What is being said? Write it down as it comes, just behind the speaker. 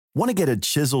Want to get a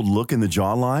chiseled look in the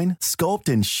jawline? Sculpt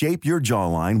and shape your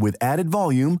jawline with added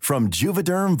volume from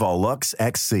Juvederm Volux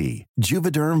XC.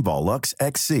 Juvederm Volux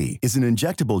XC is an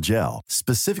injectable gel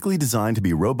specifically designed to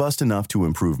be robust enough to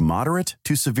improve moderate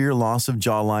to severe loss of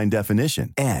jawline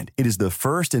definition. And it is the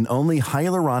first and only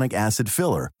hyaluronic acid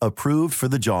filler approved for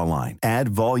the jawline. Add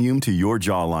volume to your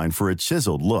jawline for a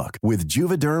chiseled look with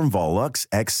Juvederm Volux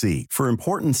XC. For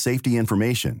important safety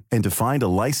information and to find a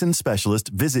licensed specialist,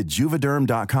 visit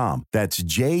juvederm.com. That's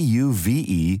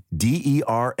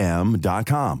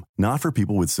JUVEDERM.com. Not for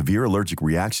people with severe allergic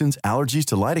reactions, allergies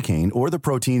to lidocaine, or the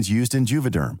proteins used in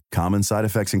Juvederm. Common side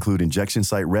effects include injection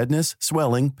site redness,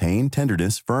 swelling, pain,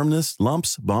 tenderness, firmness,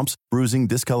 lumps, bumps, bruising,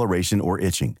 discoloration, or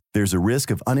itching. There's a risk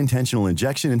of unintentional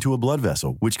injection into a blood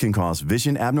vessel, which can cause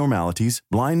vision abnormalities,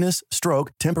 blindness,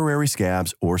 stroke, temporary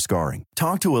scabs, or scarring.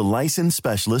 Talk to a licensed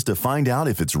specialist to find out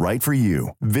if it's right for you.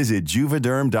 Visit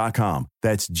Juvederm.com.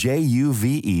 That's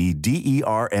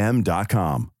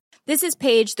JUVEDERM.com. This is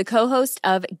Paige, the co-host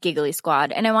of Giggly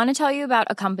Squad, and I want to tell you about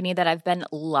a company that I've been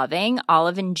loving,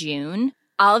 Olive & June.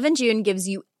 Olive & June gives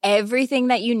you everything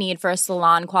that you need for a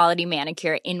salon-quality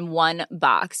manicure in one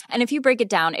box. And if you break it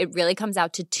down, it really comes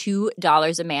out to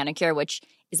 $2 a manicure, which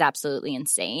is absolutely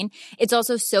insane. It's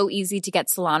also so easy to get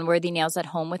salon-worthy nails at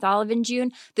home with Olive &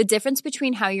 June. The difference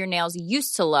between how your nails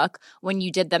used to look when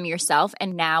you did them yourself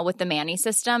and now with the Mani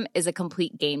system is a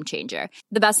complete game changer.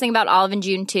 The best thing about Olive &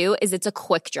 June, too, is it's a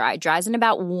quick dry. Dries in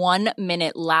about 1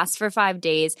 minute, lasts for 5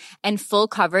 days, and full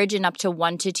coverage in up to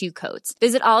 1 to 2 coats.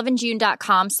 Visit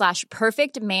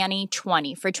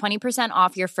oliveandjune.com/perfectmani20 for 20%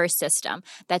 off your first system.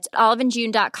 That's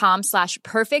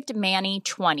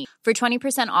oliveandjune.com/perfectmani20 for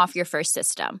 20% off your first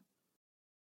system.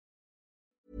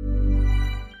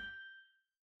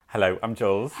 Hello, I'm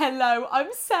Jules. Hello, I'm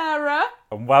Sarah.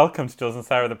 And welcome to Jules and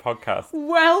Sarah, the podcast.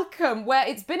 Welcome.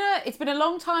 It's been a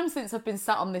long time since I've been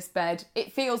sat on this bed.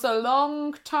 It feels a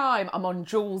long time. I'm on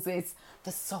Jules's,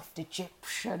 the soft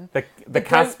Egyptian. The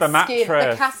Casper mattress.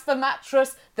 The Casper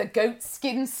mattress, the goat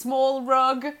skin small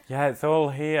rug. Yeah, it's all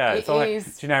here. It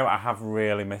is. Do you know, I have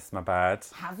really missed my bed.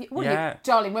 Have you? Well, yeah.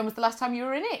 Darling, when was the last time you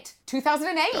were in it?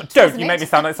 2008? Don't you make me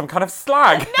sound like some kind of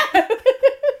slag. No.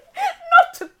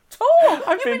 Not at all.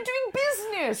 You've been doing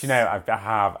business. Do you know, I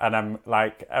have. And I'm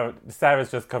like, Sarah's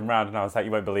just come round and I was like,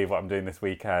 you won't believe what I'm doing this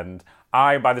weekend.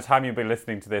 By the time you'll be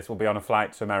listening to this, will be on a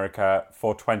flight to America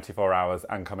for 24 hours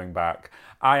and coming back.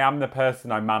 I am the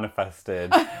person I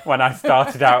manifested when I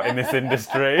started out in this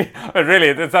industry. But really,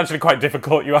 it's actually quite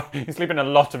difficult. You sleep in a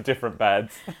lot of different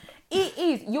beds. It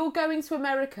is. You're going to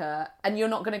America and you're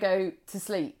not going to go to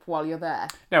sleep while you're there.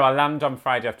 No, I land on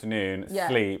Friday afternoon, Yeah.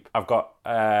 sleep. I've got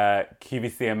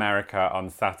QVC America on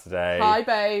Saturday. Hi,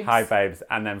 babes. Hi, babes.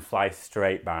 And then fly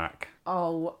straight back.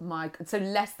 Oh, my God. So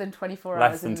less than 24 hours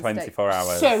Less than in the 24 States.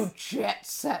 hours. So jet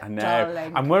set, I know.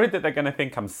 darling. I'm worried that they're going to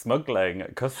think I'm smuggling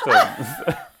at customs.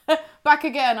 Back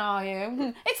again, are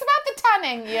you? It's about the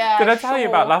tanning, yeah. Did I tell you sure.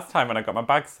 about last time when I got my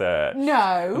bag searched?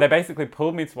 No. They basically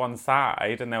pulled me to one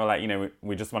side and they were like,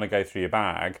 we just want to go through your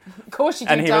bag. Of course you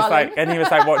do, and he darling. was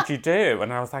like, what do you do?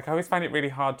 And I was like, I always find it really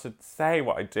hard to say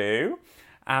what I do.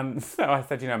 And so I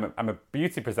said, I'm a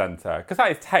beauty presenter, because that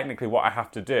is technically what I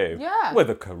have to do. Yeah. With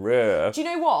a career. Do you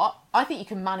know what? I think you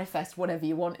can manifest whatever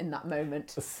you want in that moment.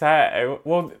 So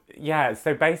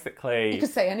basically... You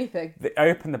could say anything. They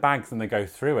open the bags and they go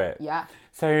through it. Yeah.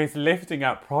 So he's lifting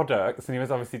up products and he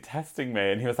was obviously testing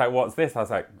me and he was like, what's this? I was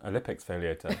like, a lip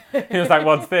exfoliator. He was like,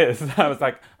 what's this? I was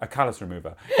like, a callus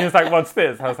remover. He was like, what's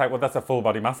this? I was like, well, that's a full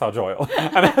body massage oil.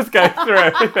 And I was going through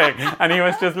everything. And he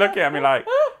was just looking at me like,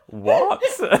 what?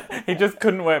 He just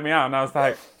couldn't work me out. And I was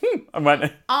like, and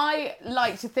went... I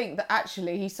like to think that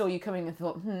actually he saw you coming and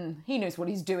thought, he knows what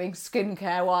he's doing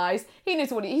skincare-wise. He knows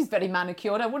he's very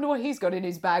manicured. I wonder what he's got in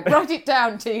his bag. Write it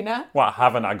down, Tina. What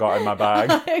haven't I got in my bag?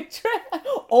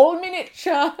 All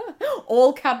miniature,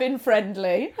 all cabin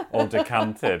friendly. All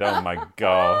decanted. Oh my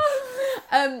gosh.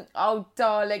 Oh,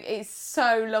 darling, it's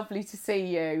so lovely to see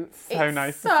you. So it's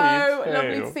nice to see you too.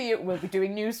 lovely to see you. We'll be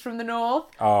doing News from the North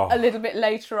a little bit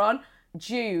later on.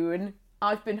 June,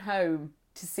 I've been home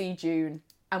to see June,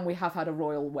 and we have had a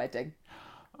royal wedding.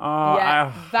 Oh,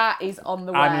 yeah, that is on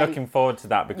the way. I'm looking forward to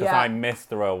that because Yeah. I missed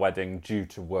the royal wedding due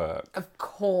to work. Of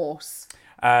course.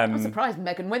 I'm Um, surprised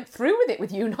Meghan went through with it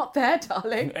with you not there,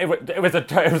 darling. it was a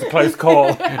close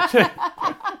call.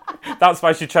 That's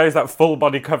why she chose that full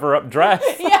body cover up dress.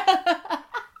 Jules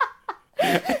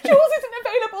isn't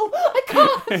available. I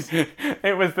can't.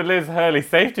 It was the Liz Hurley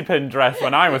safety pin dress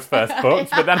when I was first booked,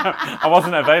 but then I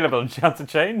wasn't available and she had to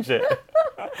change it.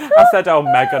 I said, oh,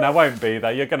 Megan, I won't be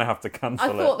there. You're going to have to cancel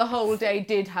it. I thought the whole day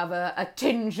did have a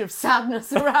tinge of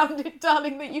sadness around it,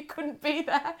 darling, that you couldn't be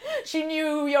there. She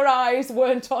knew your eyes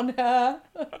weren't on her.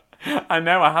 I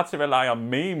know, I had to rely on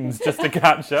memes just to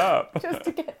catch up. Just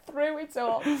to get through it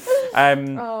all.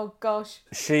 Oh, gosh.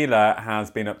 Sheila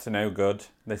has been up to no good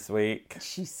this week.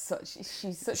 She's such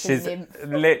a nymph.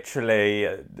 Literally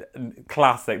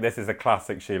classic. This is a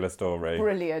classic Sheila story.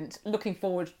 Brilliant. Looking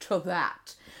forward to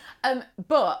that.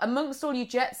 But amongst all your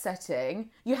jet setting,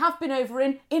 you have been over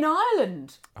in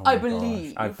Ireland, I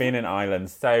believe. Gosh. I've been in Ireland.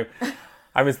 So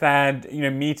I was there,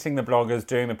 meeting the bloggers,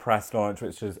 doing the press launch,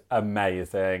 which was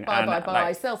amazing.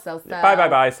 Bye, sell.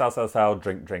 Sell,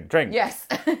 drink. Yes.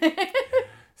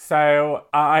 So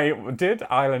I did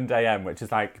Island AM, which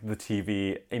is like the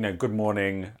TV, Good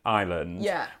Morning Ireland.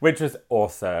 Yeah. Which was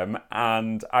awesome.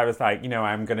 And I was like,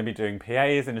 I'm going to be doing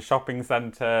PAs in shopping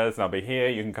centres and I'll be here.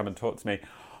 You can come and talk to me.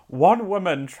 One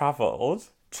woman travelled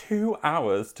 2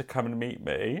 hours to come and meet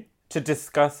me to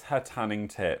discuss her tanning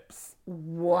tips.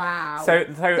 Wow. So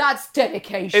that's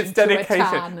dedication. It's dedication.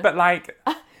 To a tan. But like...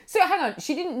 So hang on,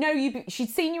 she didn't know you, she'd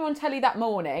seen you on telly that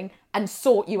morning and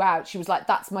sought you out. She was like,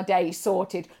 that's my day,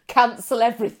 sorted, cancel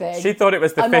everything. She thought it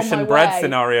was the fish and bread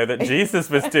scenario that Jesus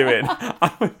was doing.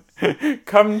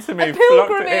 Come to me.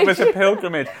 It was a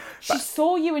pilgrimage. She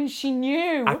saw you and she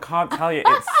knew. I can't tell you,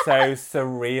 it's so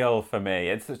surreal for me.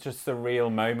 It's such a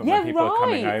surreal moment when people are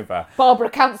coming over. Barbara,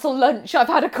 cancel lunch, I've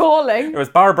had a calling. It was,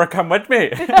 Barbara, come with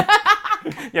me.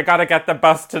 You got to get the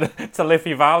bus to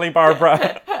Liffey Valley,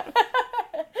 Barbara.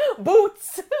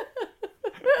 Boots.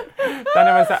 Then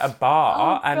I was at a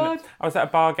bar, God. I was at a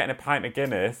bar getting a pint of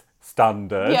Guinness,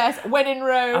 standard. Yes, when in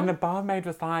Rome. And the barmaid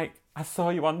was like, I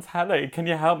saw you on telly, can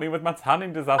you help me with my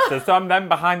tanning disaster? So I'm then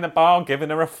behind the bar giving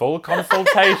her a full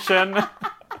consultation.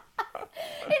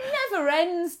 It never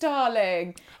ends,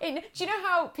 darling. Do you know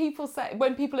how people say,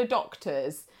 when people are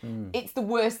doctors, it's the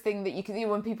worst thing that you can do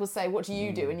when people say, what do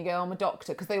you do? And you go, I'm a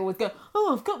doctor. Because they always go,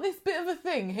 oh, I've got this bit of a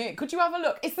thing here. Could you have a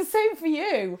look? It's the same for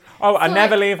you. Oh, I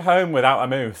never leave home without a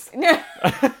mousse.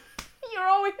 You're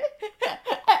always,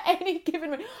 at any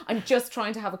given moment, I'm just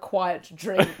trying to have a quiet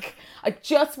drink. I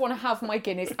just want to have my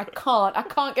Guinness. I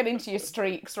can't get into your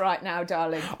streaks right now,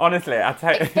 darling. Honestly, I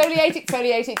tell you.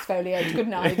 Exfoliate. Good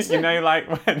night.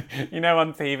 Like when,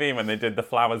 on TV when they did the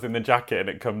flowers in the jacket and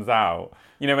it comes out.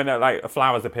 When like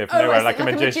flowers appear from nowhere, like a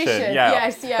magician. Yeah,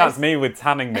 yes. That's me with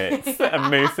tanning mitts and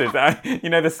mousses.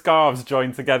 The scarves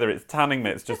joined together. It's tanning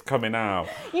mitts just coming out.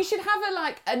 You should have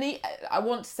I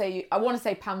want to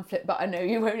say pamphlet, but I know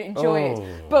you won't enjoy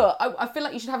it. But I feel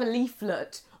like you should have a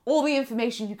leaflet. All the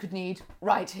information you could need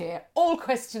right here. All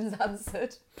questions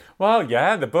answered. Well,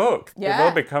 yeah, the book. Yeah. It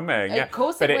will be coming. Yeah. Of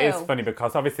course but it will. It is funny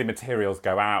because obviously materials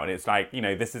go out and it's like,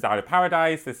 this is Out of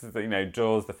Paradise, this is,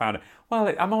 Jules, the founder.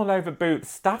 Well, I'm all over Boots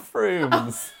staff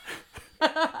rooms.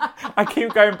 I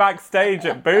keep going backstage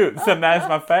at Boots and there's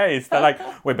my face. They're like,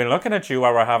 we've been looking at you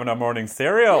while we're having our morning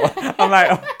cereal. I'm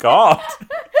like, oh, God.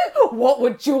 What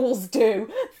would Jules do?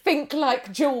 Think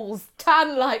like Jules,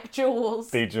 tan like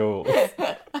Jules. Be Jules. So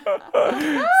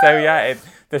yeah,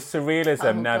 the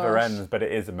surrealism never ends, but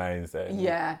it is amazing.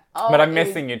 Yeah. But I'm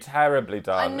missing you terribly,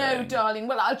 darling. I know, darling.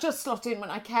 Well, I'll just slot in when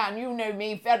I can. You know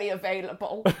me, very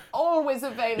available. Always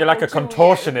available. You're like a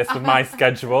contortionist with my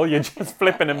schedule. You're just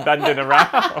flipping and bending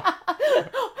around.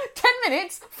 10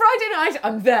 minutes, Friday night,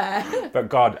 I'm there. But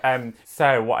God,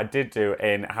 so what I did do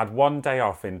I had one day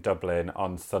off in Dublin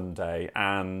on Sunday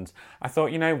and I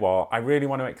thought, you know what, I really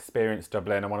want to experience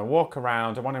Dublin. I want to walk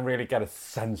around. I want to really get a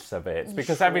sense of it.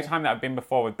 Because every time that I've been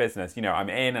before with business, I'm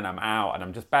in and I'm out and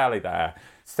I'm just barely there.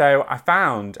 So I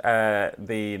found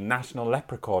the National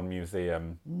Leprechaun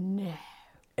Museum. No.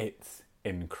 It's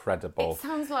incredible. It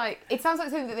sounds like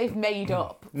something that they've made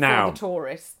up for the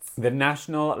tourists. The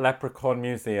National Leprechaun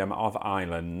Museum of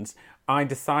Ireland, I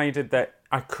decided that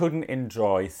I couldn't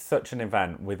enjoy such an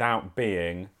event without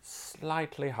being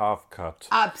slightly half cut.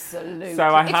 Absolutely. It's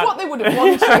what they would have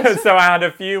wanted. So I had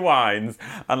a few wines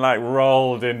and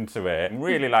rolled into it and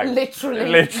really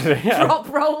literally yeah. drop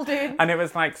rolled in. And it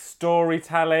was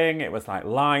storytelling, it was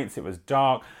lights, it was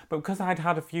dark. But because I'd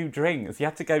had a few drinks, you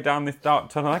had to go down this dark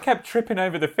tunnel. I kept tripping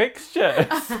over the fixtures.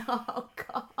 Oh,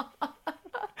 God.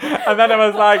 And then I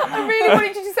was like... I really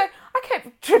wanted you to say, I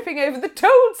kept tripping over the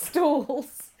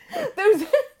toadstools. Those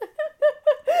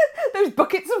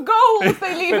buckets of gold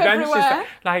they leave everywhere.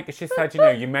 She said,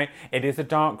 it is a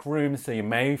dark room, so you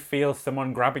may feel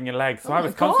someone grabbing your legs. So I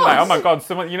was constantly oh my God,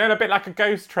 someone, a bit like a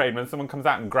ghost train when someone comes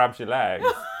out and grabs your legs.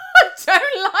 I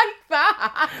don't like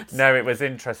that. No, it was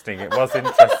interesting. Who's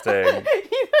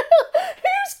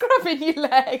grabbing your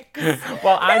legs?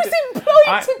 Well, who's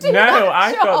going to do that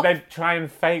I job? thought they'd try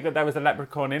and fake that there was a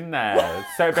leprechaun in there.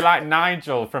 So it'd be like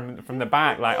Nigel from the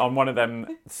back, like on one of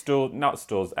them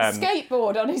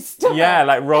Skateboard on his stomach. yeah,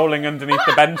 like rolling underneath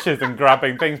the benches and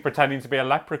grabbing things, pretending to be a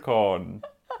leprechaun.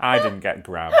 I didn't get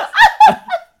grabbed.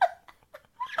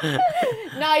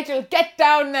 Nigel, get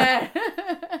down there.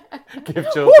 Give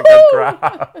Jules a good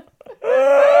grab.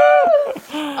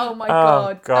 Oh my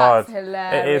God, that's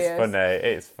hilarious. It is funny.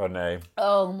 It's funny.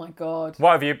 Oh my God.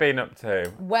 What have you been up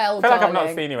to? Well, I feel like I've darling,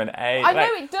 not seen you in age. I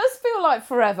know it does feel like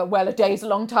forever. Well, a day's a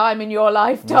long time in your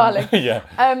life, darling. Yeah.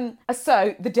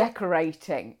 So the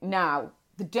decorating. Now,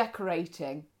 the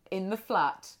decorating in the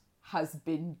flat has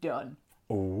been done.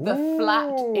 Ooh. The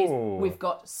flat is, we've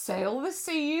got Sail the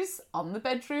Seas on the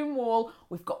bedroom wall.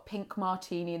 We've got Pink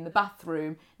Martini in the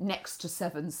bathroom next to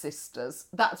Seven Sisters.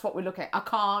 That's what we're looking at. I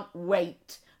can't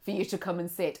wait for you to come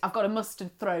and see it. I've got a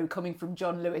mustard throw coming from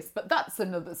John Lewis, but that's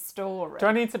another story. Do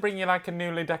I need to bring you like a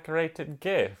newly decorated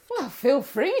gift? Well, feel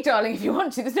free, darling, if you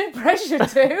want to. There's no pressure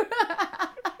to.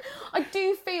 I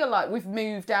do feel like we've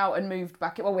moved out and moved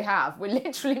back. Well, we have. We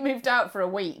literally moved out for a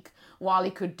week while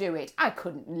he could do it. I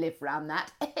couldn't live around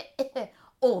that.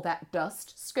 All that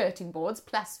dust, skirting boards,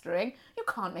 plastering. You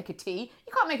can't make a tea.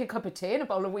 You can't make a cup of tea and a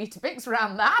bowl of Weetabix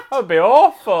around that. That would be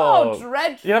awful. Oh,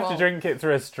 dreadful. You have to drink it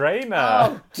through a strainer.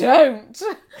 Oh, don't.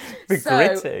 Be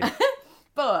gritty.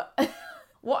 But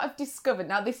what I've discovered,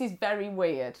 now this is very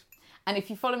weird, and if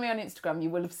you follow me on Instagram, you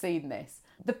will have seen this.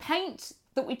 The paint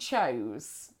that we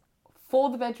chose for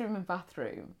the bedroom and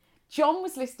bathroom, John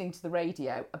was listening to the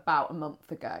radio about a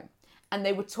month ago, and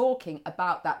they were talking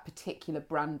about that particular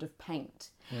brand of paint.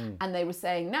 And they were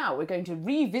saying, now we're going to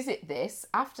revisit this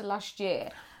after last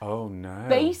year. Oh, no.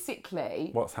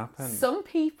 Basically, What's happened? Some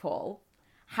people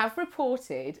have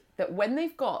reported that when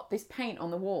they've got this paint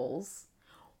on the walls,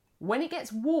 when it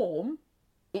gets warm,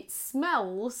 it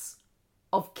smells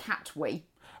of cat wee.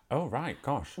 Oh, right,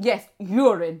 gosh. Yes,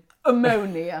 urine,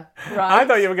 ammonia, right? I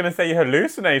thought you were going to say you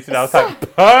hallucinated. I was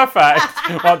like,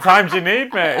 perfect. What time do you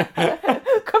need me?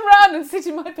 Come round and sit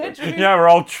in my bedroom. Yeah, we're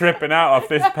all tripping out off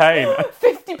this paint.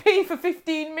 50p for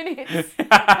 15 minutes. It's a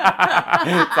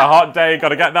hot day. Got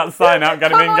to get that sign out.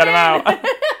 Get him in, get him out.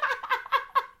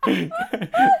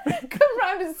 Come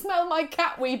round and smell my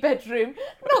cat wee bedroom.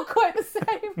 Not quite the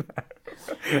same.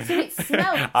 So it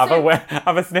smells.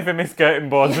 Have a sniff of my skirting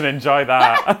boards and enjoy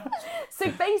that.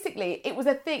 So basically, it was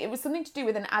a thing. It was something to do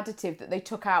with an additive that they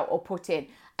took out or put in.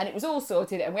 And it was all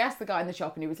sorted. And we asked the guy in the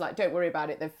shop and he was like, don't worry about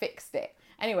it. They've fixed it.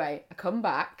 Anyway, I come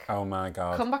back. Oh, my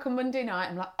God. Come back on Monday night.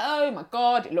 I'm like, oh, my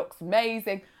God, it looks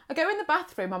amazing. I go in the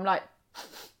bathroom. I'm like,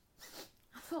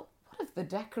 I thought, what have the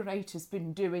decorators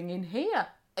been doing in here?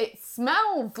 It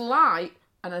smells like...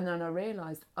 And then I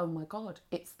realised, oh, my God,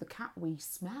 it's the cat wee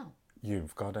smell.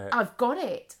 You've got it. I've got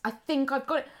it. I think I've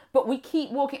got it. But we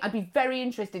keep walking. I'd be very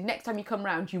interested. Next time you come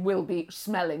round, you will be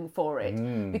smelling for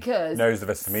it. Because... Nose of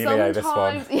a sommelier, this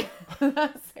one. Yeah,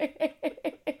 that's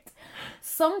it.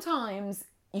 Sometimes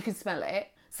you can smell it.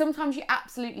 Sometimes you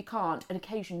absolutely can't. And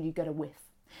occasionally you get a whiff.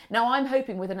 Now, I'm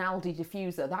hoping with an Aldi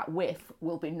diffuser, that whiff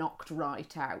will be knocked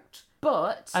right out.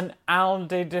 But... An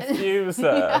Aldi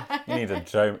diffuser. Yeah.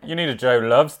 You need a Joe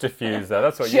Loves diffuser.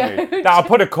 That's what Joe, you need. I'll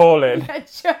put a call in. Yeah,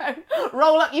 Joe.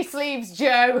 Roll up your sleeves,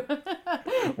 Joe.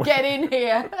 Get in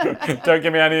here. Don't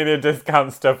give me any of the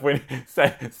discount stuff.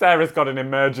 Sarah's got an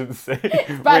emergency.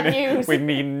 Bad news. We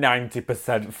need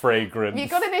 90% fragrance. You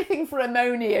got anything for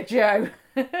ammonia, Joe?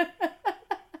 Got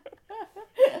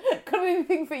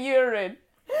anything for urine?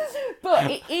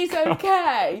 But it is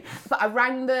okay. But I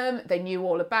rang them. They knew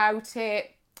all about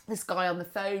it. This guy on the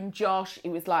phone, Josh, he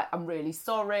was like, I'm really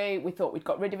sorry. We thought we'd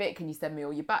got rid of it. Can you send me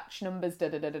all your batch numbers?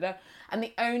 Da-da-da-da-da. And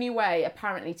the only way,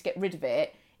 apparently, to get rid of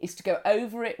it is to go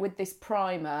over it with this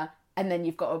primer and then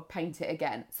you've got to paint it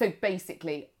again. So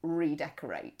basically,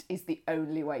 redecorate is the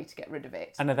only way to get rid of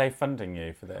it. And are they funding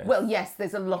you for this? Well, yes,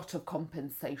 there's a lot of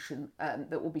compensation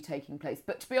that will be taking place.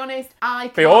 But to be honest,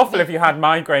 It'd be awful if you had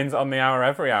migraines on the hour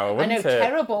every hour, wouldn't it? I know,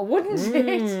 terrible, wouldn't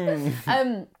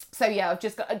it? So yeah, I've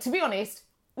just got, to be honest,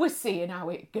 we're seeing how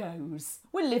it goes.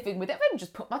 We're living with it. I've even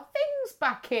just put my things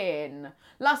back in.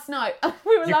 Last night,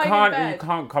 we were lying in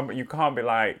bed. You can't be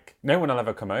like, no one will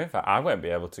ever come over. I won't be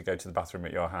able to go to the bathroom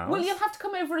at your house. Well, you'll have to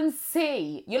come over and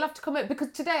see. You'll have to come over,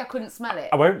 because today I couldn't smell it.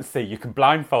 I won't see. You can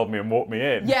blindfold me and walk me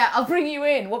in. Yeah, I'll bring you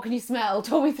in. What can you smell?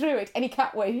 Talk me through it. Any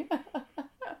cat wee?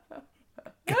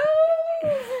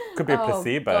 Could be a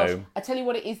placebo. Gosh. I tell you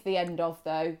what it is the end of,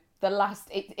 though.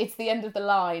 It's the end of the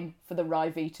line for the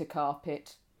Ryvita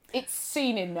carpet. It's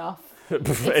seen enough.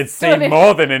 It's seen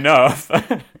more than enough. I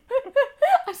said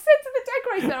to the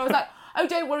decorator, I was like, oh,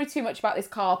 don't worry too much about this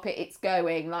carpet, it's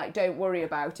going, like, don't worry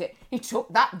about it. He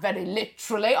took that very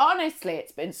literally, honestly.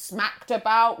 It's been smacked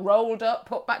about, rolled up,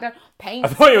 put back down, paint. I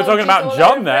thought you were talking about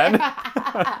John then.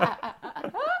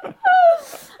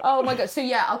 Oh my God. So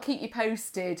yeah, I'll keep you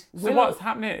posted. So what's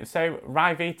happening? So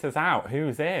Ryvita's out.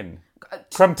 Who's in?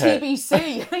 Crumpet.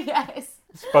 TBC, yes.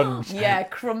 Sponge. Yeah,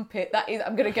 Crumpet. That is.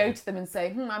 I'm going to go to them and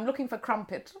say, I'm looking for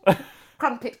Crumpet.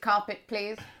 Crumpet carpet,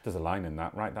 please. There's a line in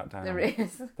that. Write that down. There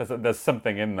is. There's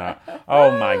something in that. Oh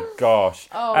my gosh.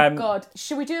 Oh God.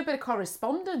 Should we do a bit of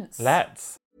correspondence?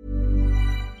 Let's.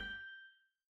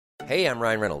 Hey, I'm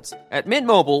Ryan Reynolds. At Mint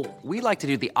Mobile, we like to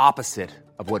do the opposite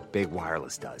of what Big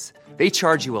Wireless does. They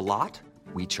charge you a lot.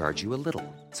 We charge you a little.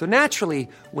 So naturally,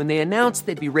 when they announced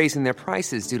they'd be raising their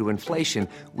prices due to inflation,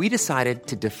 we decided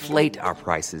to deflate our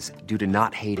prices due to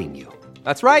not hating you.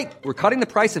 That's right. We're cutting the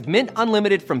price of Mint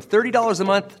Unlimited from $30 a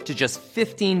month to just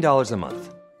 $15 a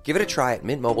month. Give it a try at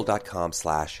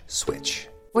mintmobile.com/switch.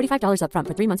 $45 up front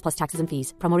for 3 months plus taxes and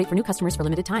fees. Promo rate for new customers for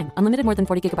limited time. Unlimited more than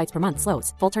 40 gigabytes per month.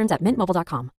 Slows full terms at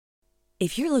mintmobile.com.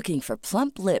 If you're looking for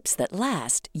plump lips that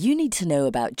last, you need to know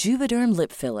about Juvederm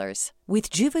lip fillers.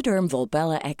 With Juvederm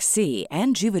Volbella XC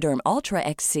and Juvederm Ultra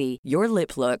XC, your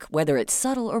lip look, whether it's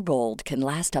subtle or bold, can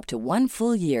last up to 1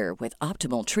 full year with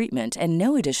optimal treatment and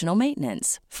no additional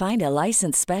maintenance. Find a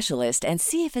licensed specialist and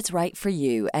see if it's right for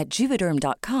you at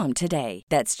Juvederm.com today.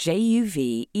 That's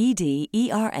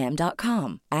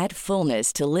JUVEDERM.com. Add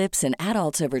fullness to lips in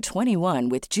adults over 21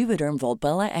 with Juvederm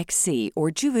Volbella XC or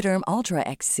Juvederm Ultra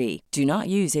XC. Do not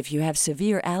use if you have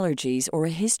severe allergies or a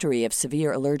history of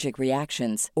severe allergic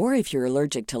reactions, or if you're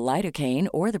allergic to lidocaine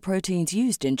or the proteins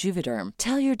used in Juvederm.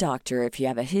 Tell your doctor if you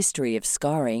have a history of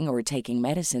scarring or taking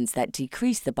medicines that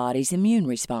decrease the body's immune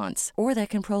response or that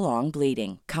can prolong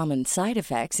bleeding. Common side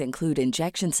effects include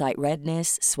injection site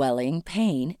redness, swelling,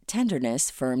 pain, tenderness,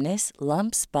 firmness,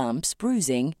 lumps, bumps,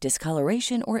 bruising,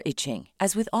 discoloration, or itching.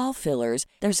 As with all fillers,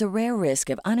 there's a rare risk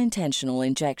of unintentional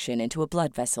injection into a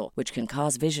blood vessel, which can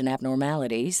cause vision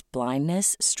abnormalities,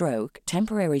 blindness, stroke,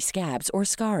 temporary scabs, or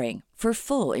scarring. For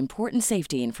full, important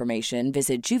safety information,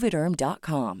 visit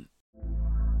Juvederm.com.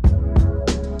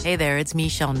 Hey there, it's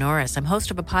Michelle Norris. I'm host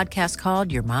of a podcast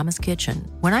called Your Mama's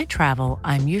Kitchen. When I travel,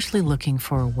 I'm usually looking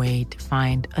for a way to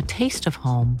find a taste of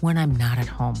home when I'm not at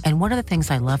home. And one of the things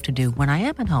I love to do when I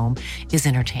am at home is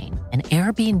entertain. And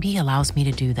Airbnb allows me to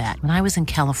do that. When I was in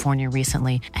California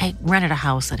recently, I rented a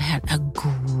house that had a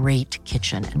great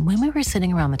kitchen. And when we were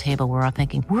sitting around the table, we were all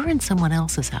thinking, we're in someone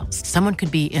else's house. Someone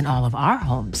could be in all of our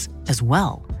homes as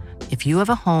well. If you have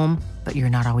a home, but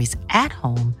you're not always at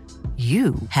home,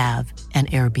 you have an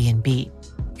Airbnb.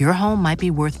 Your home might be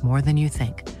worth more than you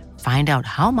think. Find out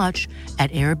how much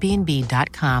at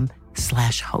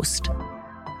airbnb.com/host.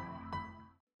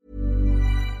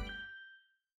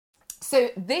 So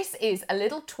this is a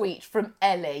little tweet from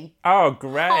Ellie. Oh,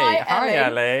 great. Hi,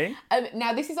 Ellie.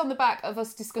 Now, this is on the back of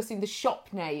us discussing the shop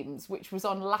names, which was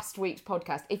on last week's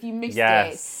podcast. If you missed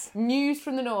Yes. it, News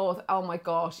from the North, oh my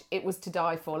gosh, it was to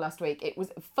die for last week. It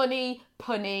was funny,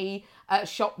 punny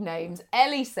shop names.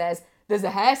 Ellie says, there's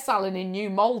a hair salon in New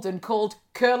Malden called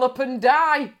Curl Up and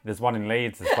Die. There's one in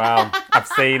Leeds as well. I've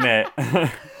seen it.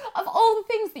 Of all the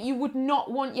things that you would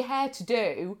not want your hair to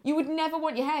do, you would never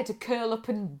want your hair to curl up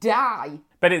and die.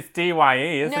 But it's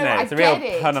DYE, isn't No, it? It's I a real get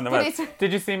it, pun on the but word.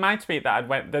 Did you see my tweet that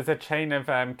there's a chain of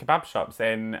kebab shops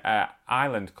in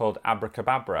Ireland called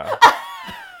Abracababra?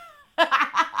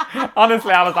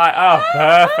 Honestly, I was like, oh,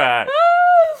 perfect.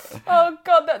 Oh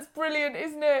God, that's brilliant,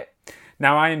 isn't it?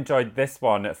 Now, I enjoyed this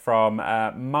one from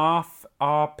Marth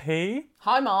RP.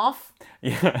 Hi, Marth.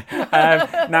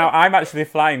 Yeah. Now, I'm actually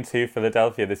flying to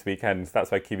Philadelphia this weekend, so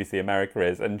that's where QVC America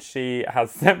is, and she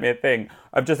has sent me a thing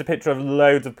of just a picture of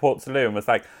loads of Port Salut and was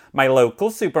like, my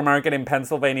local supermarket in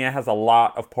Pennsylvania has a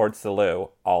lot of Port Salut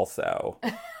also.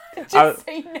 Just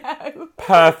say no.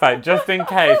 Perfect, just in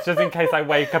case I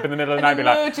wake up in the middle of the night and be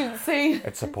like, emergency.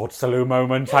 it's a Port Salut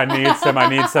moment, I need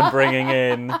some bringing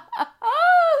in.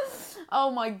 Oh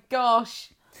my gosh.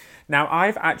 Now,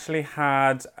 I've actually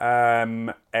had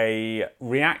a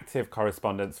reactive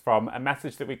correspondence from a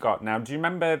message that we got. Now, do you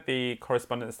remember the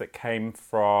correspondence that came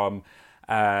from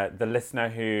the listener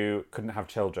who couldn't have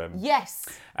children? Yes.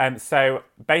 So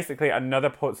basically, another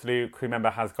Port Salut crew member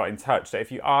has got in touch. So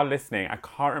if you are listening, I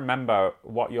can't remember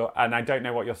and I don't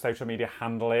know what your social media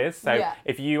handle is. So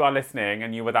if you are listening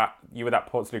and you were that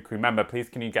Port Salut crew member, please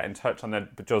can you get in touch on the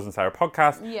Jules and Sarah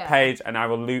podcast page, and I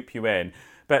will loop you in.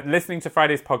 But listening to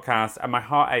Friday's podcast, and my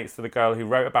heart aches for the girl who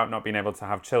wrote about not being able to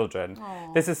have children.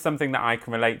 Aww. This is something that I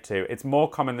can relate to. It's more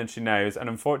common than she knows, and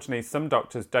unfortunately, some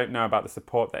doctors don't know about the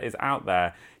support that is out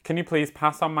there. Can you please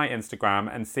pass on my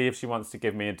Instagram and see if she wants to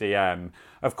give me a DM?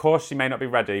 Of course, she may not be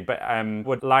ready, but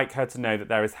would like her to know that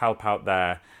there is help out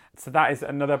there. So that is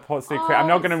another Port secret. I'm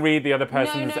not going to read the other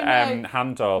person's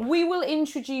handle. We will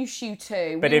introduce you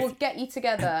to. We will get you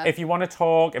together. If you want to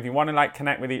talk, if you want to like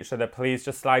connect with each other, please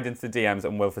just slide into the DMs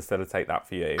and we'll facilitate that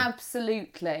for you.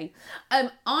 Absolutely.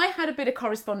 I had a bit of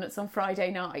correspondence on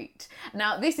Friday night.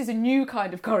 Now, this is a new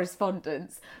kind of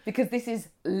correspondence because this is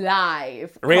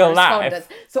live Real correspondence.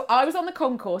 live. So I was on the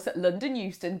concourse at London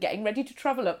Euston getting ready to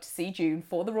travel up to see June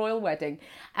for the royal wedding.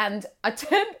 And I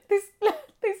turned this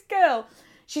girl...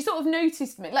 She sort of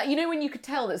noticed me, like, you know when you could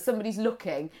tell that somebody's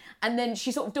looking, and then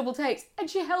she sort of double takes, and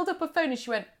she held up her phone and she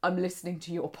went, I'm listening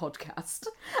to your podcast.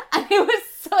 And it was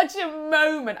such a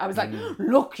moment. I was like,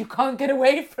 look, you can't get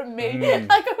away from me.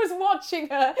 Like I was watching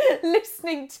her,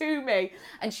 listening to me.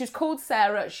 And she was called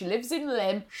Sarah. She lives in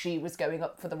Lymm. She was going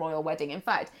up for the royal wedding. In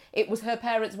fact, it was her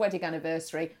parents' wedding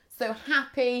anniversary. So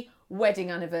happy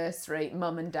wedding anniversary,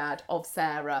 mum and dad, of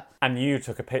Sarah. And you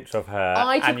took a picture of her.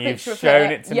 I took and a you've picture of shown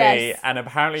her. it to Yes. me. And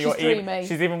apparently She's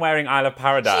she's even wearing Isle of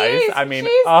Paradise. She is, I mean,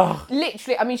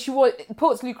 literally, she was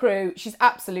Portslade crew. She's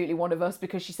absolutely one of us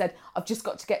because she said, I've just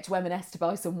got to get to M&S to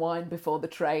buy some wine before the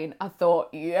train. I thought,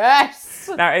 yes.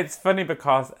 Now, it's funny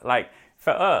because, like,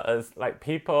 for us, like,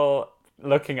 people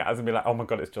looking at us and be like, oh my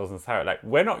God, it's Jules and Sarah. Like,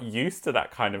 we're not used to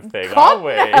that kind of thing, are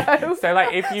we? No. So,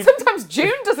 like, if you... Sometimes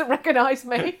June doesn't recognise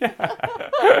me.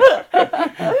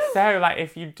 So, like,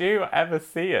 if you do ever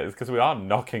see us, because we are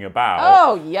knocking about...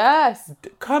 Oh, yes.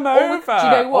 Come over. Do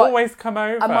you know what? Always come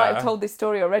over. I might have told this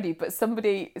story already, but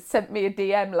somebody sent me a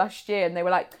DM last year and they were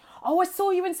like, oh, I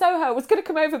saw you in Soho. I was going to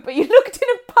come over, but you looked in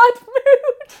a bad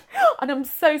mood. And I'm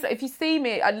so sorry. If you see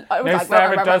me, I was like...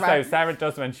 Sarah does, though. Sarah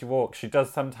does when she walks. She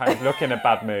does sometimes look in a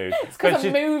bad mood. It's because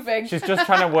I'm moving. She's just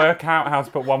trying to work out how to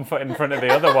put one foot in front of the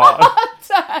other one.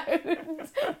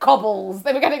 Don't. Cobbles.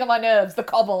 They were getting on my nerves, the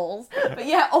cobbles. But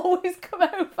yeah, always come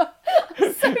over.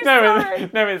 I'm so sorry.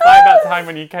 No, it's like that time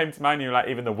when you came to mine and you were like,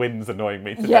 even the wind's annoying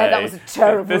me today. Yeah, that was a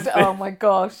terrible... Oh, my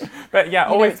gosh. But yeah,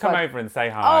 always come over and say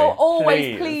hi. Oh,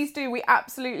 always. Please do. We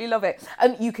absolutely love it.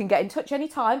 You can get in touch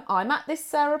anytime. I'm at this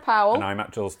Sarah Powell. And I'm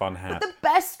at Jules Von Hat. But the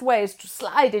best way is to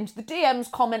slide into the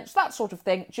DMs, comments, that sort of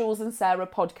thing. Jules and Sarah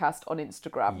podcast on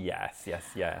Instagram. Yes.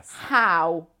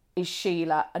 How is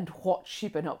Sheila and what's she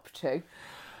been up to?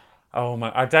 Oh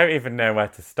my, I don't even know where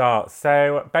to start.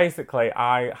 So basically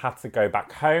I had to go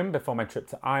back home before my trip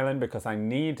to Ireland because I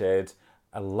needed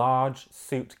a large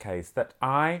suitcase that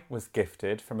I was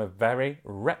gifted from a very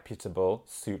reputable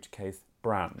suitcase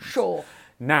brand. Sure.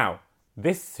 Now,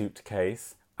 this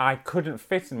suitcase I couldn't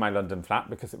fit in my London flat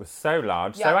because it was so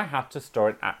large, so I had to store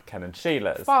it at Ken and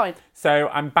Sheila's. Fine. So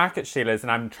I'm back at Sheila's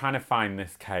and I'm trying to find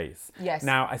this case. Yes.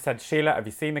 Now, I said, Sheila, have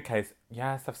you seen the case?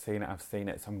 Yes, I've seen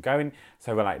it. So I'm going,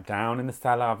 so we're like down in the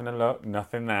cellar having a look,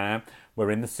 nothing there. We're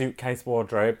in the suitcase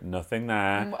wardrobe, nothing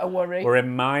there. A worry. We're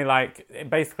in my, like,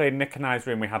 basically in Nick and I's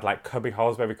room, we had like cubby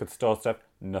holes where we could store stuff,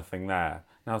 nothing there.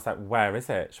 And I was like, where is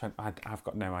it? She went, I've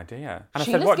got no idea. And I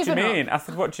said, what do you mean? I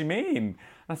said, what do you mean? And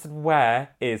I said, where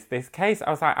is this case? I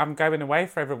was like, I'm going away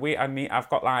for every week. I've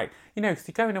got like, you know, because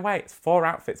you're going away, it's 4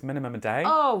 outfits minimum a day.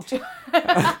 Oh,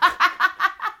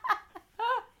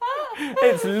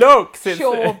 It's looks,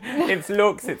 Sure. it's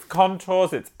looks, it's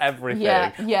contours, it's everything.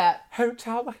 Yeah.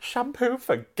 Hotel shampoo,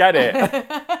 forget it.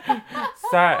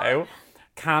 So,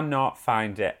 cannot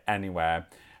find it anywhere.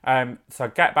 So I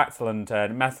get back to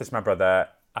London, message my brother.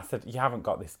 I said, you haven't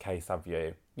got this case, have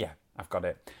you? Yeah, I've got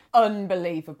it.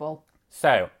 Unbelievable.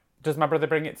 So, does my brother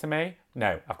bring it to me?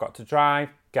 No, I've got to drive,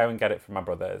 go and get it from my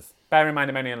brothers. Bear in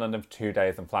mind, I'm only in London for 2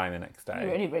 days and flying the next day.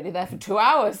 You're only really there for 2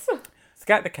 hours. To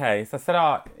get the case, I said,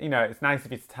 you know, it's nice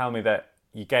of you to tell me that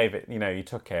you gave it, you know, you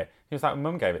took it. He was like,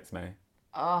 Mum gave it to me.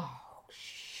 Oh,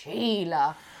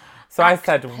 Sheila. So I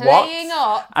said, what? Playing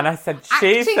up. And I said,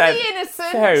 Acting the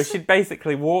innocent. So she'd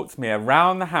basically walked me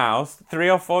around the house 3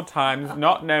 or 4 times,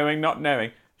 not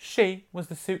knowing. She was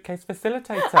the suitcase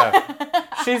facilitator.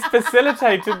 She's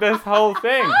facilitated this whole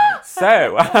thing.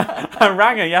 So I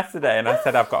rang her yesterday and I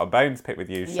said, I've got a bone to pick with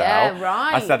you, Shell. Yeah,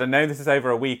 right. I said, I know this is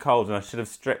over a week old and I should have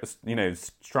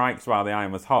strikes while the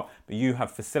iron was hot, but you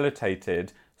have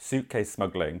facilitated suitcase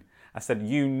smuggling. I said,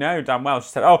 you know damn well. She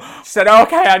said,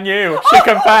 okay, I knew. She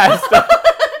confessed.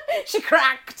 She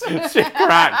cracked.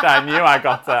 I knew I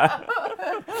got her.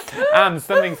 And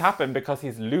something's happened because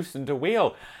he's loosened a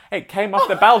wheel. It came off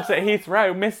the belt at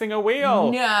Heathrow, missing a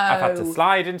wheel. No. I've had to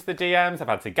slide into the DMs. I've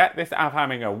had to get this out,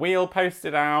 having a wheel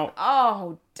posted out.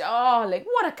 Oh, darling,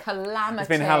 what a calamity. It's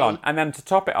been hell on. And then to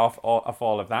top it off of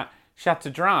all of that, she had to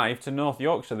drive to North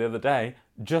Yorkshire the other day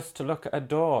just to look at a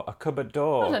door, a cupboard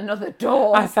door. Not another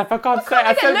door. I said, for God's sake,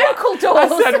 I said, local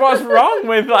doors. I said, what's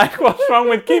wrong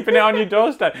with keeping it on your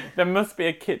doorstep? There must be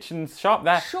a kitchen shop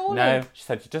there. Surely. No, she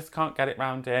said, you just can't get it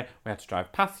round here. We had to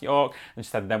drive past York, and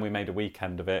she said, then we made a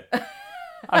weekend of it.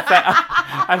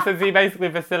 I said, so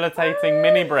basically facilitating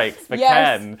mini breaks for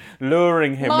Ken,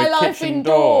 luring him My with life kitchen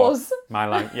indoors. doors. My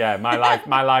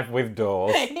life with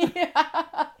doors.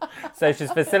 Yeah. So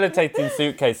she's facilitating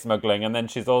suitcase smuggling, and then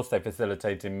she's also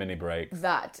facilitating mini breaks.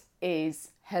 That is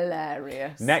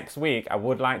hilarious. Next week, I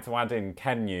would like to add in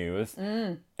Ken news.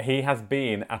 He has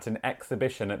been at an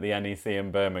exhibition at the NEC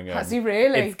in Birmingham. Has he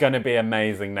really? It's going to be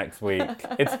amazing next week.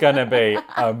 It's going to be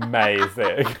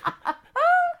amazing.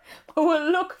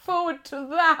 We'll look forward to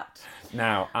that.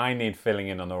 Now, I need filling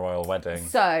in on the royal wedding.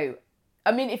 So,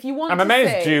 I mean, if you want I'm to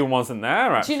amazed see, June wasn't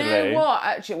there, actually. Do you know what?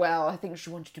 Actually, well, I think she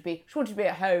wanted to be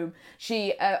at home.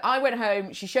 I went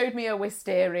home. She showed me her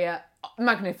wisteria.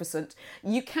 Magnificent.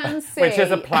 You can see, which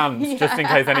is a plant, just in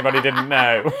case anybody didn't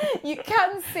know. You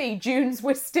can see June's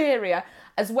wisteria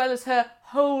as well as her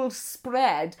whole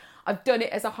spread. I've done it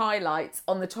as a highlight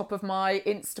on the top of my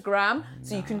Instagram,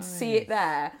 so you can see it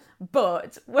there.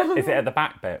 But is it at the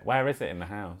back bit? Where is it in the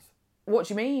house? What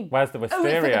do you mean? Where's the wisteria?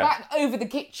 Oh, it's at the back, over the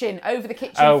kitchen. Oh,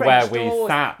 French where doors. we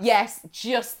sat. Yes,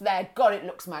 just there. God, it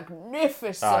looks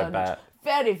magnificent. I bet.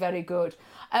 Very, very good.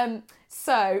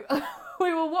 So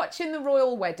we were watching the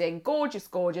royal wedding. Gorgeous,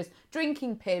 gorgeous.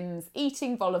 Drinking Pimm's,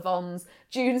 eating vol au vents.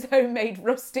 June's homemade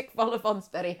rustic vol au vents,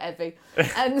 very heavy.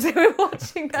 And we're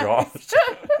watching those.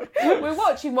 We're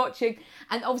watching.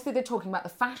 And obviously they're talking about the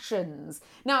fashions.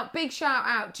 Now, big shout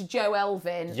out to Joe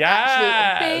Elvin. Yes!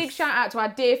 Actually, a big shout out to our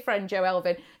dear friend Joe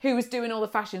Elvin, who was doing all the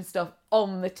fashion stuff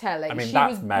on the telly. I mean, she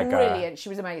that's was mega. Brilliant. She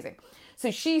was amazing.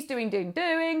 So she's doing.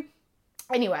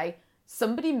 Anyway,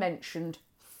 somebody mentioned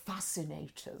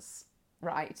fascinators,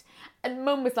 right? And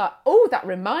Mum was like, oh, that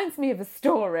reminds me of a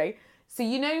story. So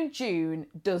you know June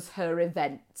does her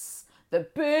events, the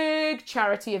big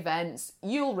charity events.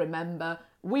 You'll remember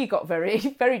we got very,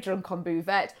 very drunk on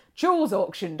Buvette. Jules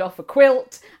auctioned off a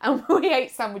quilt and we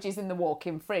ate sandwiches in the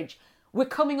walk-in fridge. We're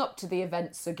coming up to the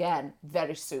events again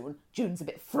very soon. June's a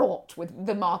bit fraught with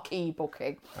the marquee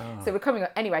booking. So we're coming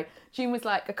up. Anyway, June was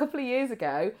like, a couple of years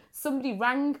ago, somebody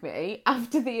rang me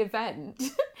after the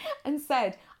event and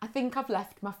said, I think I've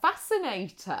left my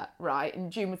fascinator, right?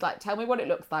 And June was like, tell me what it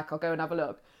looks like. I'll go and have a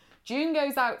look. June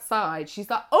goes outside. She's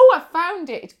like, oh, I found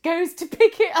it. Goes to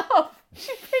pick it up.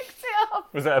 She picks it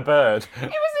up. Was it a bird? It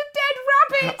was a dead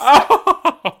rabbit.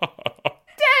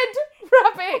 Dead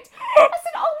rabbit. I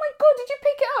said, oh my God, did you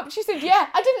pick it up? She said, yeah,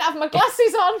 I didn't have my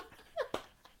glasses on.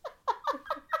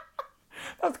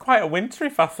 That's quite a wintry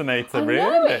fascinator, really.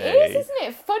 No, it is, isn't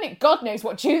it? Funny. God knows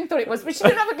what June thought it was, but she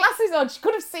didn't have her glasses on. She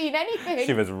could have seen anything.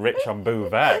 She was rich on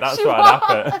Buvette. That's She what was.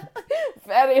 happened.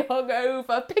 Very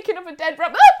hungover, picking up a dead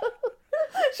rabbit.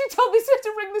 She told me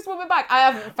to ring this woman back. I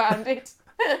haven't found it.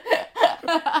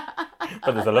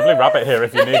 But there's a lovely rabbit here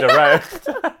if you need a roast.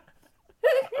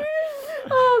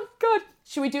 Oh, God.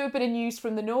 Should we do a bit of news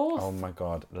from the north? Oh my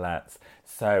God, let's.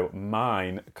 So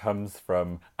mine comes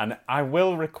from, and I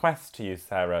will request to you,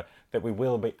 Sarah, that we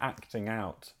will be acting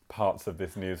out parts of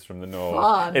this news from the north.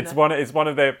 Fun. It's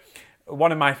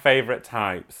one of my favourite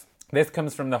types. This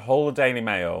comes from the whole Daily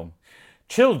Mail.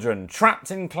 Children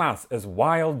trapped in class as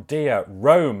wild deer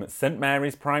roam St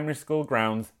Mary's Primary School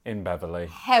grounds in Beverley.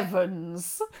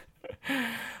 Heavens.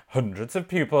 Hundreds of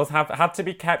pupils have had to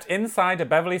be kept inside a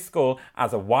Beverley school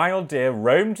as a wild deer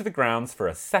roamed the grounds for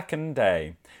a second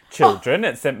day. Children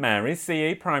at St Mary's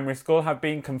CE Primary School have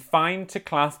been confined to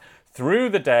class through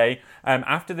the day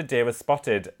after the deer was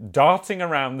spotted darting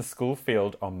around the school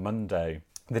field on Monday.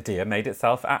 The deer made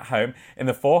itself at home in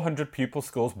the 400-pupil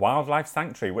school's wildlife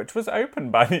sanctuary, which was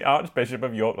opened by the Archbishop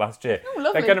of York last year. Oh,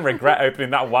 lovely. They're going to regret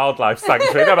opening that wildlife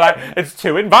sanctuary. They'll be like, it's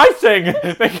too inviting.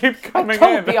 They keep coming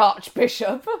Told in. the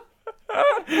Archbishop.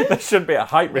 There should be a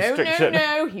height restriction.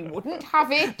 No, he wouldn't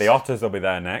have it. The otters will be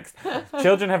there next.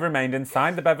 Children have remained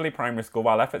inside the Beverley Primary School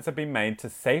while efforts have been made to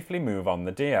safely move on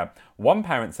the deer. One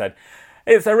parent said,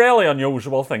 it's a really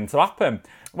unusual thing to happen.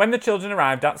 When the children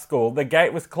arrived at school, the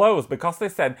gate was closed because they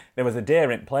said there was a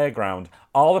deer in playground.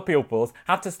 All the pupils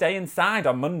had to stay inside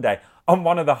on Monday, on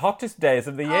one of the hottest days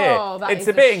of the year. Oh, that It's is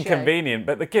a bit shame. inconvenient,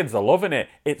 but the kids are loving it.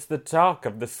 It's the talk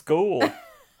of the school.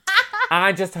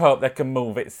 I just hope they can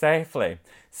move it safely.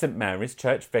 St Mary's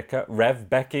Church vicar, Rev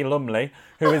Becky Lumley,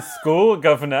 who is school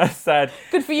governor, said...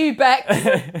 Good for you, Beck.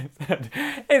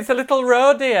 It's a little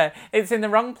road here. It's in the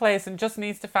wrong place and just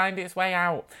needs to find its way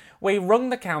out. We rung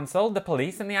the council, the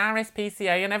police and the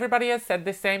RSPCA, and everybody has said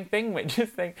the same thing, which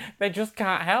is they just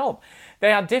can't help.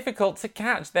 They are difficult to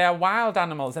catch. They are wild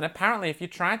animals, and apparently if you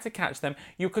tried to catch them,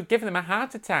 you could give them a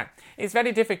heart attack. It's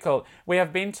very difficult. We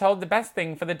have been told the best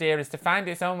thing for the deer is to find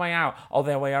its own way out,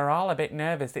 although we are all a bit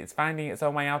nervous it's finding its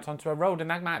own way out onto a road,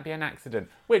 and that might be an accident,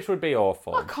 which would be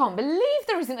awful. I can't believe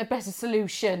there isn't a better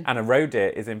solution. And a roe deer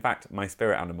is, in fact, my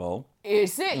spirit animal.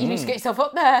 Is it? You need to get yourself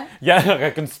up there. Yeah,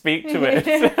 I can speak to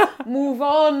it. Move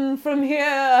on from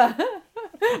here.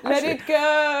 Let it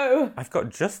go. I've got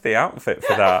just the outfit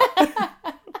for that.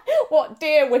 What,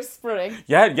 deer whispering?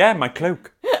 Yeah, my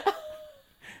cloak.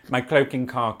 My cloak in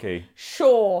khaki.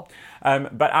 Sure.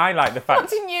 But I like the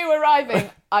fact... Imagine you arriving,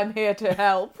 I'm here to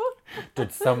help.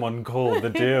 Did someone call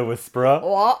the deer whisperer?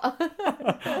 What?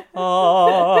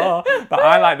 Oh. But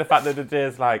I like the fact that the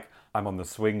deer's like, I'm on the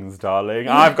swings, darling.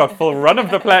 I've got full run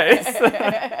of the place.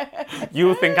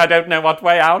 You think I don't know what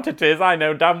way out it is? I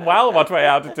know damn well what way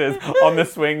out it is. On the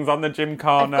swings, on the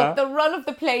gymkhana. I've got the run of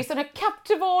the place and a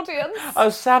captive audience. Oh,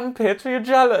 Sandpit, are you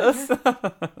jealous?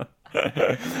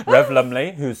 Rev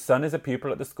Lumley, whose son is a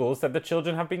pupil at the school, said the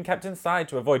children have been kept inside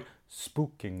to avoid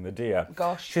spooking the deer.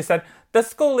 Gosh. She said, the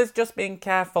school is just being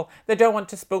careful. They don't want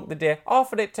to spook the deer or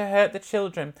for it to hurt the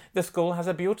children. The school has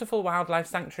a beautiful wildlife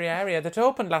sanctuary area that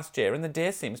opened last year and the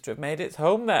deer seems to have made its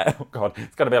home there. Oh God,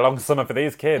 it's going to be a long summer for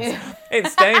these kids.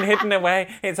 It's staying hidden away.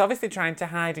 It's obviously trying to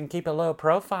hide and keep a low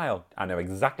profile. I know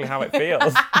exactly how it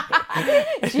feels.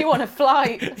 Do you want a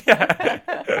flight? Yeah.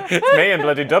 It's me in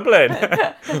bloody Dublin.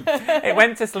 It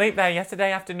went to sleep there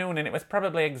yesterday afternoon and it was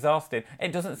probably exhausted.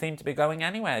 It doesn't seem to be going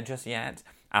anywhere just yet.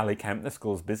 Ali Kemp, the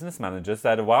school's business manager,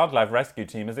 said a wildlife rescue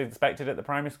team is expected at the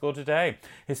primary school today.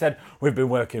 He said, we've been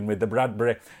working with the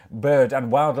Bradbury Bird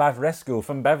and Wildlife Rescue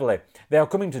from Beverley. They are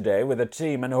coming today with a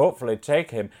team and hopefully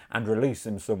take him and release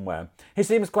him somewhere. He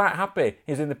seems quite happy.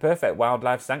 He's in the perfect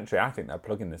wildlife sanctuary. I think they're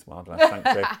plugging this wildlife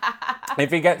sanctuary.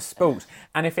 If he gets spooked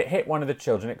and if it hit one of the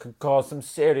children, it could cause some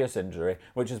serious injury,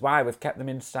 which is why we've kept them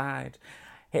inside.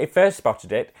 He first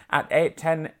spotted it at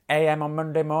 8:10 a.m. on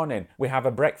Monday morning. We have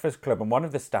a breakfast club and one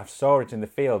of the staff saw it in the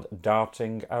field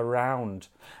darting around.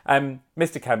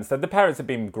 Mr. Kemp said the parents have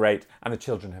been great and the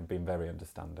children have been very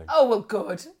understanding. Oh, well,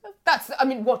 good.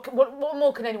 What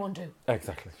more can anyone do?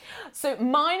 Exactly. So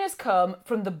mine has come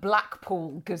from the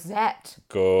Blackpool Gazette.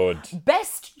 Good.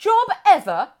 Best job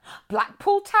ever,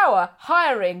 Blackpool Tower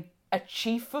hiring a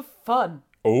chief of fun.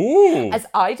 Ooh. As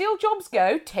ideal jobs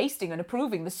go, tasting and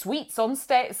approving the sweets on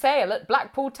sale at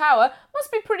Blackpool Tower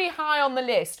must be pretty high on the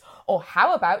list. Or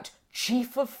how about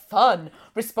Chief of Fun,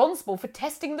 responsible for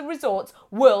testing the resort's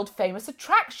world-famous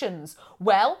attractions?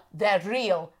 Well, they're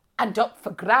real and up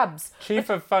for grabs. Chief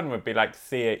of Fun would be like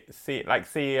like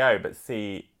CEO, but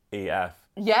CEF.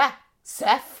 Yeah,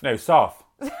 Seth. No, SOF.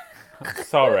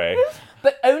 Sorry.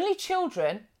 But only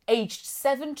children aged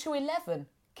 7 to 11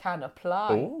 can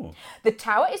apply. Ooh. The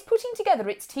Tower is putting together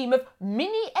its team of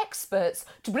mini experts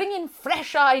to bring in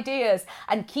fresh ideas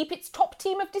and keep its top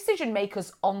team of decision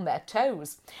makers on their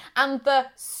toes. And the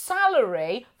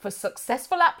salary for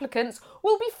successful applicants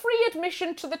will be free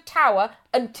admission to the Tower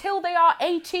until they are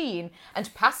 18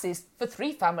 and passes for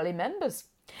 3 family members.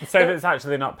 So it's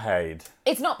actually not paid?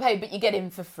 It's not paid, but you get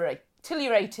in for free. Till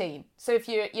you're 18. So if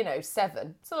you're,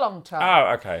 7, it's a long time.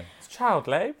 Oh, okay. It's child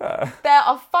labour. There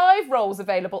are 5 roles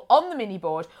available on the mini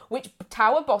board, which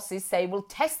Tower bosses say will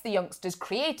test the youngsters'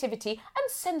 creativity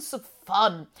and sense of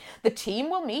fun. The team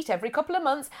will meet every couple of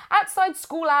months outside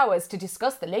school hours to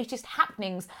discuss the latest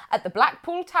happenings at the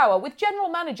Blackpool Tower with General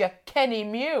Manager Kenny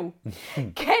Mew.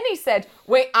 Kenny said,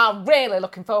 we are really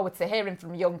looking forward to hearing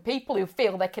from young people who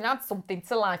feel they can add something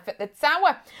to life at the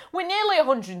Tower. We're nearly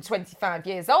 125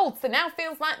 years old, so now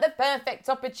feels like the perfect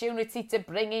opportunity to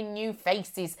bring in new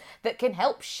faces that can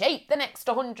help shape the next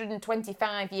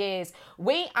 125 years.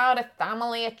 We are a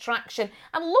family attraction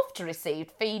and love to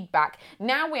receive feedback.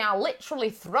 Now we are literally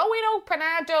throwing open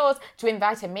our doors to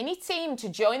invite a mini team to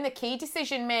join the key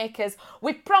decision makers.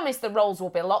 We promise the roles will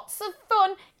be lots of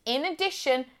fun, in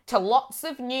addition to lots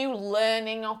of new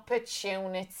learning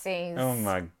opportunities. Oh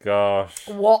my gosh.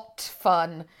 What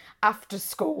fun after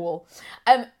school.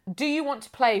 Do you want to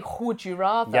play Would You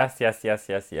Rather?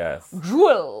 Yes.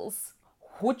 Rules.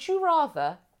 Would you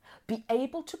rather be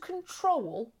able to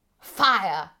control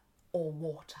fire or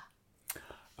water?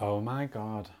 Oh my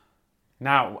God.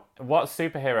 Now, what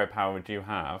superhero power would you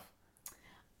have?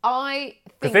 I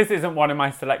Because think... this isn't one of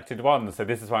my selected ones, so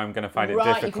this is why I'm going to find it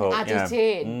difficult. You can add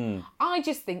it in. I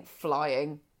just think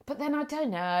flying. But then I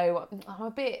don't know.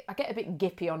 I get a bit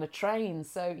gippy on a train,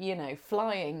 so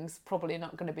flying's probably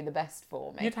not going to be the best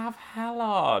for me. You'd have hell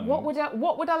on. What would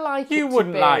I like? You it to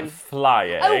wouldn't be? like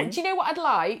flying. Oh, do you know what I'd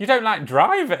like? You don't like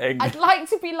driving. I'd like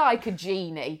to be like a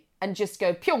genie and just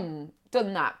go pyong,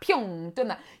 done that, pyong, done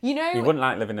that. You wouldn't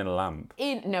like living in a lamp.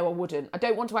 No, I wouldn't. I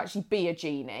don't want to actually be a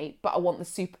genie, but I want the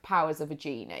superpowers of a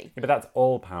genie. Yeah, but that's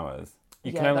all powers.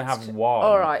 You can only have one.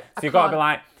 All right. So you've got to be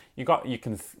like, you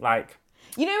can like.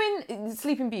 In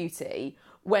Sleeping Beauty,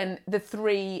 when the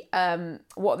three,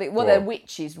 they're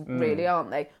witches really,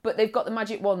 aren't they? But they've got the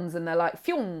magic wands and they're like,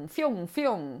 fyong, fyong,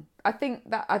 fyong. I think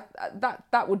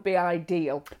that would be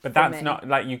ideal. But that's not,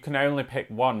 like, you can only pick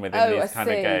one within these kind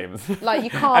of games. Like, you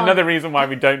can't... Another reason why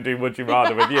we don't do Would You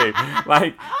Rather with you.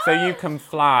 Like, so you can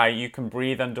fly, you can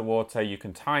breathe underwater, you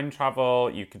can time travel,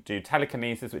 you could do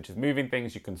telekinesis, which is moving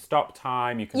things, you can stop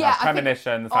time, you can have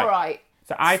premonitions. All right.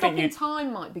 So I Stopping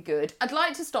time might be good. I'd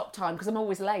like to stop time because I'm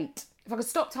always late. If I could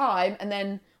stop time and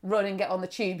then run and get on the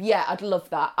tube, yeah, I'd love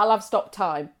that. I'll have stop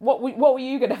time. What were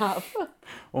you going to have?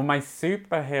 Well, my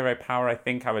superhero power I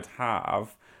think I would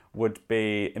have would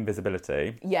be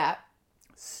invisibility. Yeah.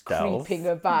 Stealth. Creeping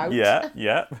about.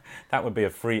 Yeah. That would be a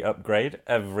free upgrade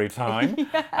every time.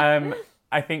 Yeah.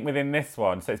 I think within this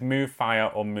one, so it's move fire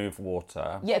or move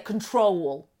water. Yeah,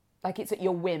 control. Like it's at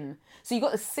your whim. So you've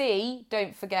got the sea,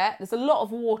 don't forget. There's a lot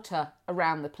of water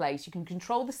around the place. You can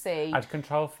control the sea. I'd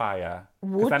control fire.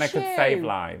 Would then I you? could save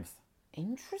lives.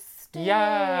 Interesting.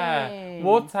 Yeah.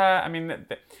 Water, I mean,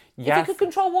 yes. If you could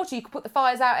control water, you could put the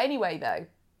fires out anyway, though.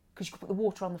 Because you could put the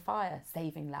water on the fire,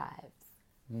 saving lives.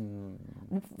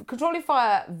 Controlling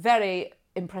fire, very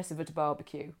impressive at a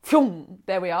barbecue.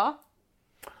 There we are.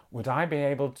 Would I be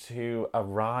able to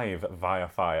arrive via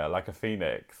fire like a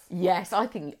phoenix? Yes, I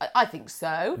think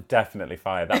so. Definitely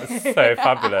fire. That was so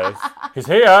fabulous. He's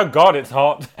here. God, it's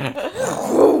hot.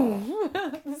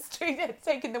 The street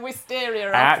taking the wisteria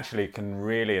off. I actually can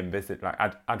really envisage, like,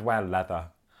 I'd wear leather.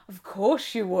 Of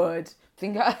course you would.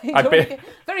 I'd be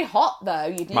very hot though.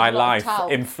 You'd need my a lot life of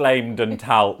talc. inflamed and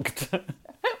talked.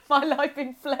 My Life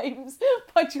in Flames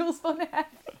by Jules Von F.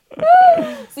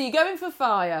 So you're going for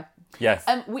fire. Yes.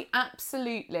 We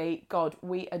absolutely, God,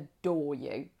 we adore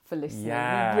you for listening.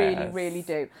 Yes. We really, really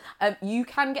do. You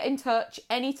can get in touch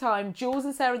anytime, Jules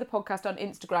and Sarah the podcast on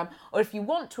Instagram, or if you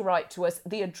want to write to us,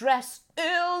 the address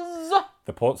is...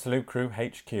 The Port Salut Crew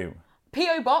HQ.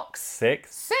 P.O. Box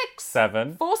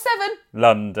 6747 47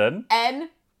 London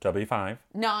N W5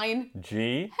 9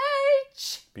 G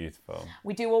H. Beautiful.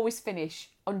 We do always finish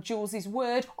on Jules's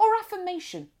word or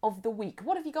affirmation of the week.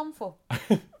 What have you gone for?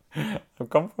 I've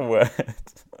gone for a word.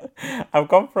 I've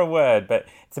gone for a word, but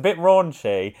it's a bit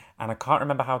raunchy and I can't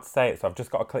remember how to say it, so I've just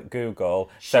got to click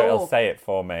Google so it'll say it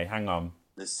for me. Hang on.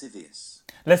 Lascivious.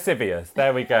 Lascivious.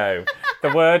 There we go.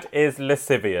 The word is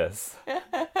lascivious.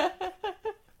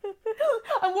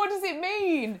 And what does it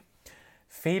mean?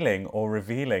 Feeling or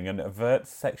revealing an overt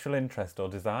sexual interest or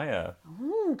desire.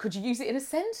 Could you use it in a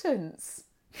sentence?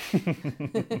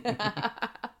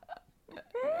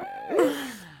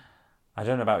 I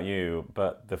don't know about you,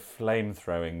 but the flame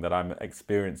throwing that I'm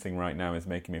experiencing right now is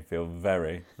making me feel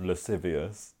very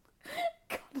lascivious.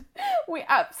 God, we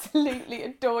absolutely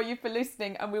adore you for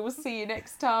listening, and we will see you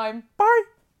next time. Bye!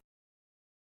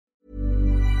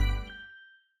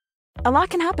 A lot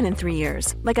can happen in 3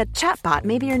 years, like a chatbot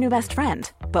may be your new best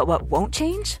friend. But what won't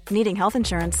change? Needing health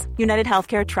insurance. United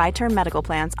Healthcare Tri-Term Medical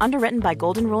Plans, underwritten by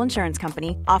Golden Rule Insurance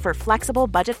Company, offer flexible,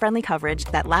 budget-friendly coverage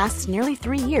that lasts nearly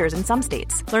 3 years in some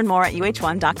states. Learn more at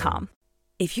uh1.com.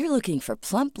 If you're looking for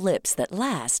plump lips that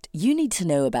last, you need to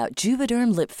know about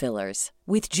Juvederm lip fillers.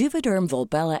 With Juvederm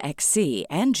Volbella XC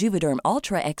and Juvederm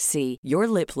Ultra XC, your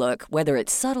lip look, whether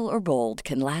it's subtle or bold,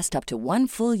 can last up to 1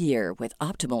 full year with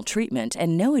optimal treatment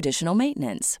and no additional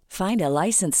maintenance. Find a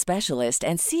licensed specialist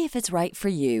and see if it's right for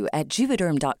you at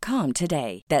Juvederm.com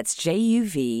today. That's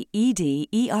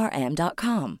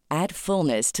JUVEDERM.com. Add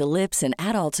fullness to lips in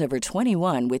adults over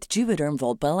 21 with Juvederm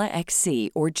Volbella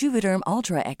XC or Juvederm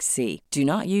Ultra XC. Do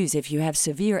not use if you have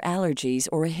severe allergies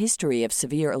or a history of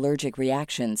severe allergic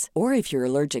reactions, or if you're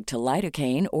allergic to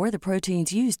lidocaine or the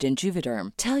proteins used in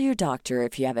Juvederm. Tell your doctor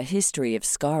if you have a history of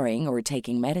scarring or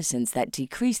taking medicines that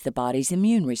decrease the body's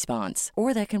immune response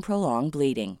or that can prolong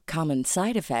bleeding. Common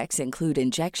side effects include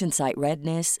injection site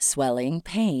redness, swelling,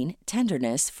 pain,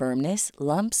 tenderness, firmness,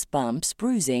 lumps, bumps,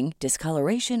 bruising,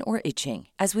 discoloration, or itching.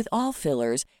 As with all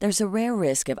fillers, there's a rare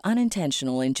risk of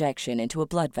unintentional injection into a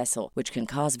blood vessel, which can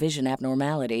cause vision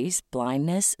abnormalities,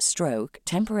 blindness, stroke,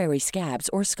 temporary scabs,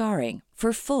 or scarring.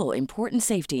 For full important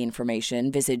safety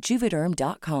information, visit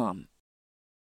Juvederm.com.